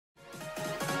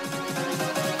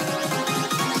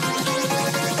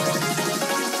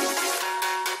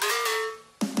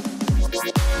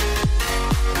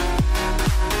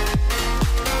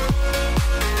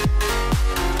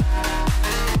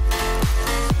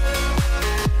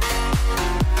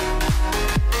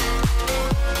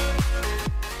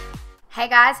Hey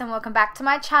guys, and welcome back to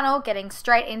my channel. Getting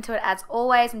straight into it as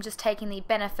always. I'm just taking the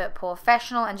Benefit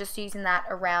Professional and just using that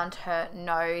around her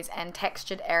nose and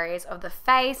textured areas of the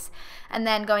face, and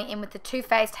then going in with the Too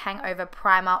Faced Hangover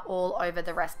Primer all over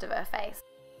the rest of her face.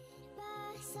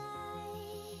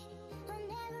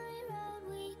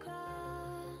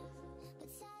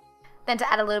 Then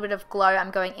to add a little bit of glow, I'm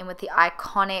going in with the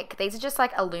Iconic. These are just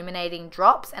like illuminating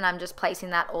drops, and I'm just placing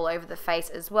that all over the face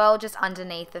as well, just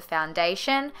underneath the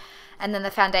foundation. And then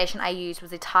the foundation I used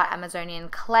was the Tarte Amazonian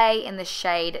Clay in the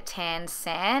shade Tan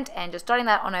Sand, and just dotting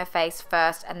that on her face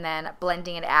first and then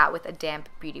blending it out with a damp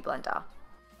beauty blender.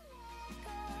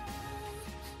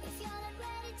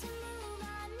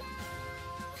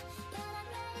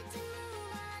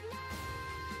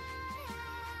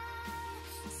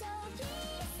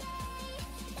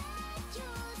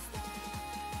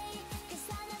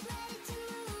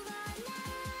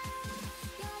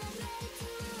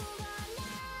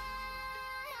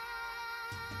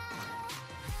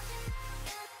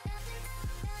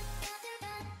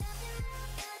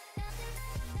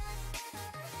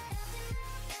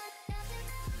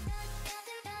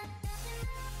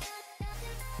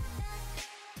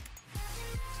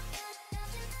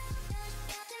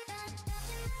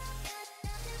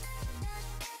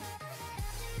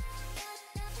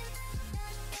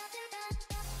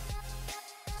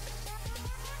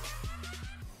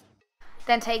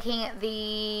 Then taking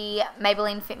the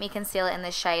Maybelline Fit Me Concealer in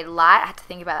the shade Light. I had to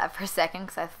think about that for a second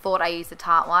because I thought I used the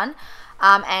Tarte one.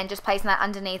 And just placing that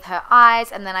underneath her eyes,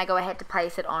 and then I go ahead to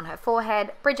place it on her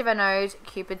forehead, bridge of her nose,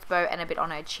 Cupid's bow, and a bit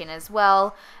on her chin as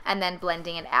well. And then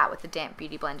blending it out with the damp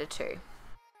beauty blender too.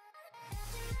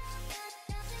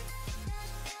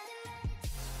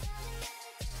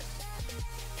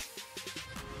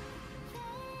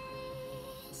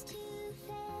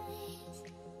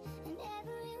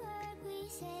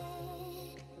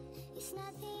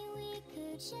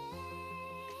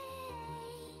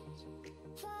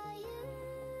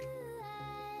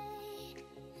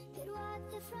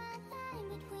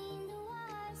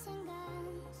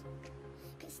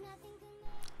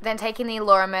 Then taking the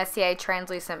Laura Mercier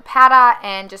translucent powder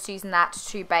and just using that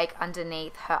to bake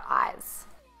underneath her eyes.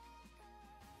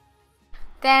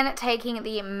 Then taking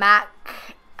the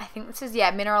MAC, I think this is,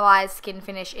 Mineralized Skin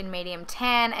Finish in medium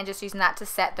tan, and just using that to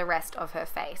set the rest of her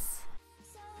face.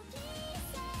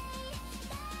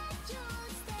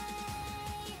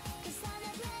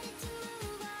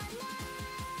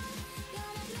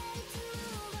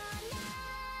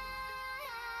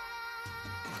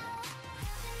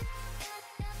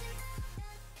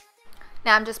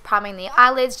 Now I'm just priming the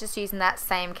eyelids, just using that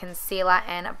same concealer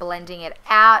and blending it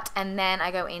out. And then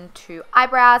I go into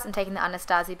eyebrows and taking the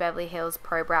Anastasia Beverly Hills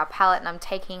Pro Brow Palette, and I'm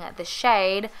taking the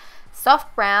shade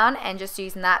Soft Brown and just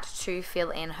using that to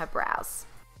fill in her brows.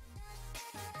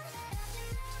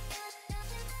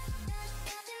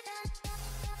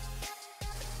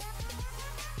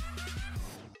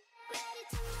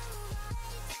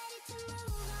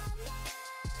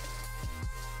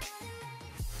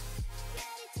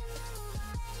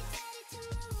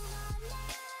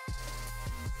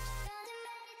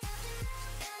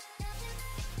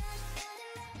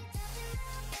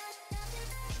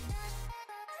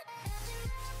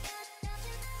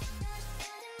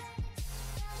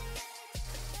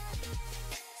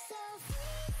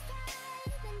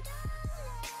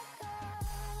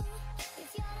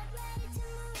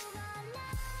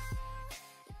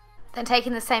 Then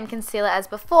taking the same concealer as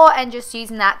before and just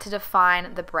using that to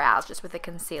define the brows, just with a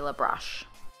concealer brush.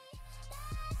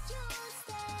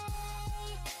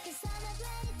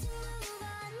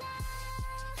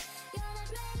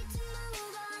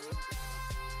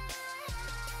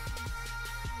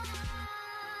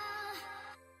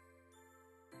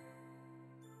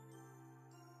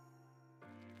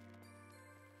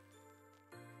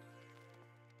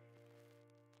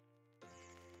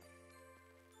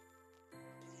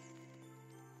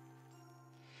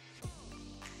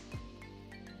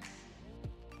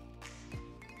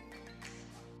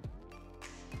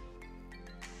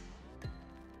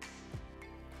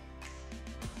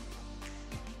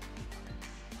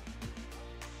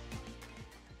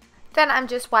 Then I'm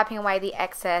just wiping away the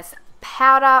excess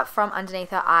powder from underneath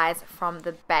her eyes from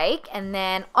the bake. And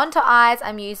then onto eyes,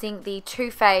 I'm using the Too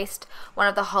Faced, one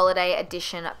of the Holiday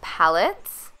Edition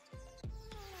palettes.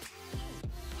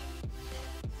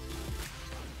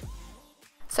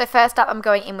 So first up, I'm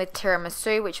going in with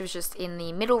Tiramisu, which was just in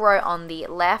the middle row on the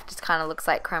left. Just kind of looks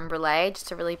like creme brulee, just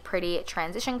a really pretty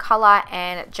transition color,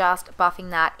 and just buffing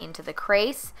that into the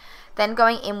crease. Then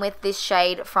going in with this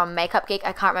shade from Makeup Geek.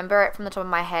 I can't remember it from the top of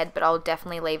my head, but I'll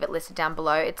definitely leave it listed down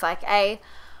below. It's like a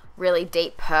really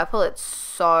deep purple. It's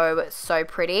so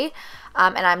pretty.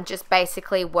 And I'm just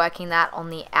basically working that on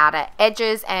the outer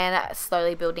edges and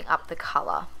slowly building up the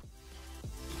color.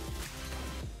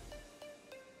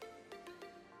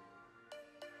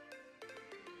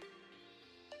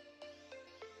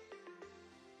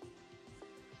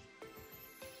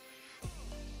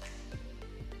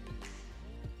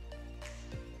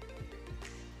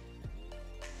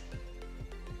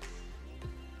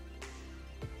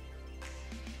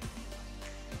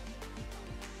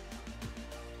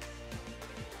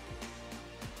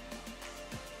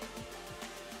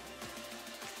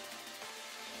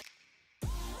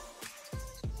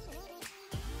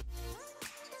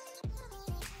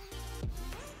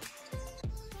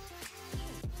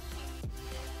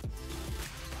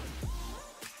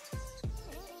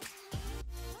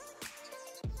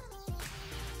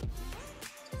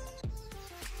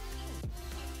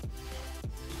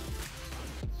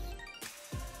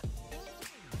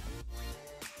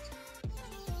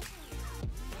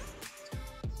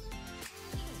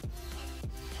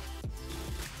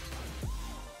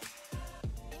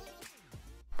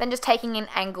 Then just taking an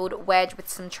angled wedge with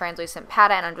some translucent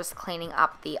powder, and I'm just cleaning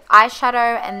up the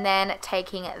eyeshadow, and then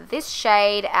taking this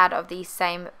shade out of the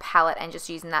same palette and just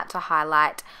using that to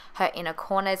highlight her inner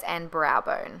corners and brow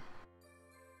bone.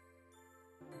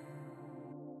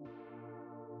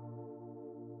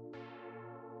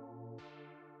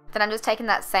 Then I'm just taking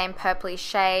that same purpley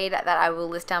shade that I will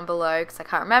list down below because I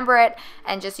can't remember it,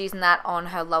 and just using that on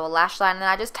her lower lash line. And then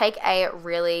I just take a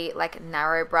really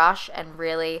narrow brush and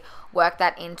really work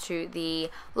that into the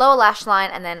lower lash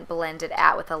line and then blend it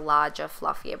out with a larger,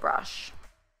 fluffier brush.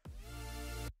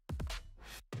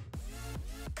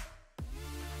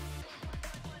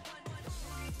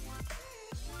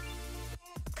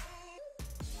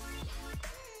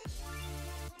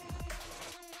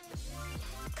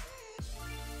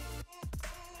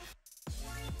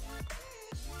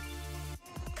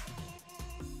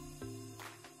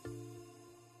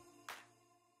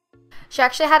 She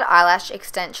actually had eyelash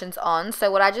extensions on, so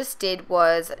what I just did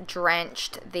was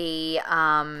drenched the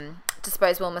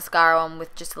disposable mascara on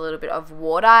with just a little bit of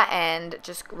water and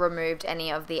just removed any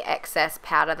of the excess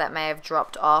powder that may have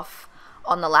dropped off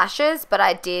on the lashes, but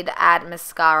I did add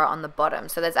mascara on the bottom.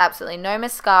 So there's absolutely no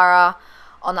mascara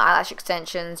on the eyelash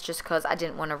extensions just because I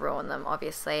didn't want to ruin them,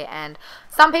 obviously. And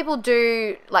some people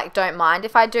do, don't mind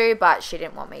if I do, but she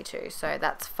didn't want me to, so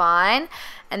that's fine.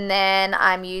 And then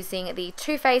I'm using the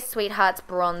Too Faced Sweethearts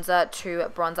bronzer to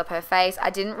bronze up her face.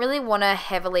 I didn't really want to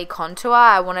heavily contour.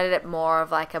 I wanted it more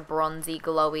of a bronzy,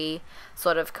 glowy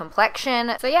sort of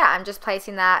complexion. So yeah, I'm just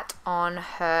placing that on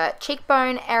her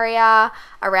cheekbone area,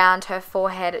 around her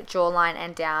forehead, jawline,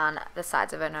 and down the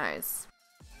sides of her nose.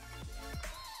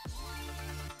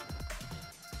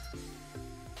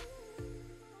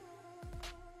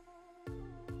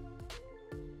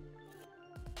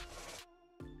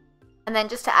 And then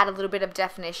just to add a little bit of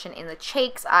definition in the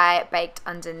cheeks, I baked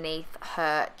underneath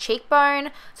her cheekbone.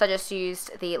 So I just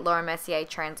used the Laura Mercier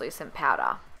translucent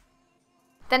powder.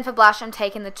 Then for blush, I'm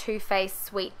taking the Too Faced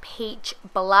Sweet Peach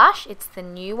blush. It's the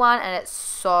new one and it's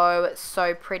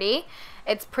so pretty.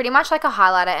 It's pretty much like a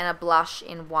highlighter and a blush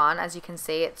in one. As you can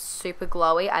see, it's super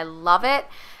glowy. I love it.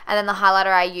 And then the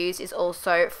highlighter I use is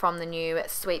also from the new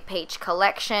Sweet Peach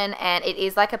collection, and it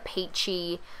is like a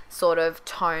peachy sort of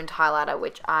toned highlighter,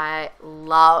 which I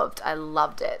loved. I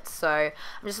loved it. So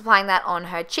I'm just applying that on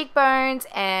her cheekbones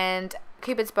and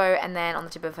Cupid's bow, and then on the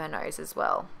tip of her nose as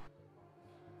well.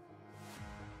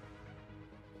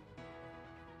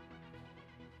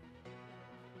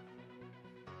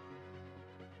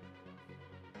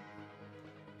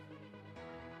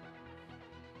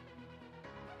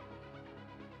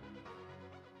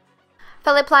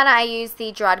 For lip liner, I use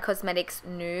the Gerard Cosmetics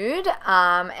Nude,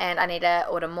 and I need to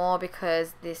order more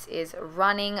because this is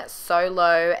running so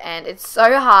low, and it's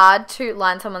so hard to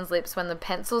line someone's lips when the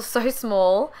pencil's so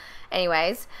small.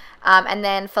 Anyways, and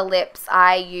then for lips,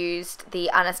 I used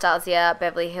the Anastasia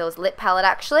Beverly Hills lip palette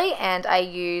actually, and I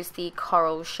used the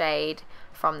coral shade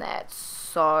from there. It's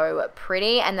so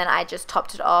pretty, and then I just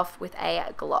topped it off with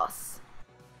a gloss.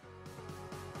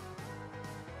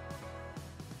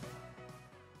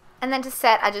 And then to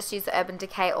set, I just used the Urban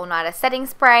Decay All Nighter setting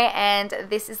spray, and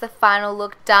this is the final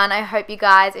look done. I hope you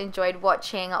guys enjoyed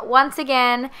watching once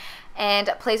again,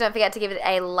 and please don't forget to give it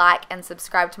a like and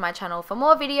subscribe to my channel for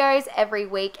more videos every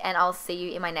week, and I'll see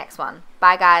you in my next one.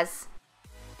 Bye guys.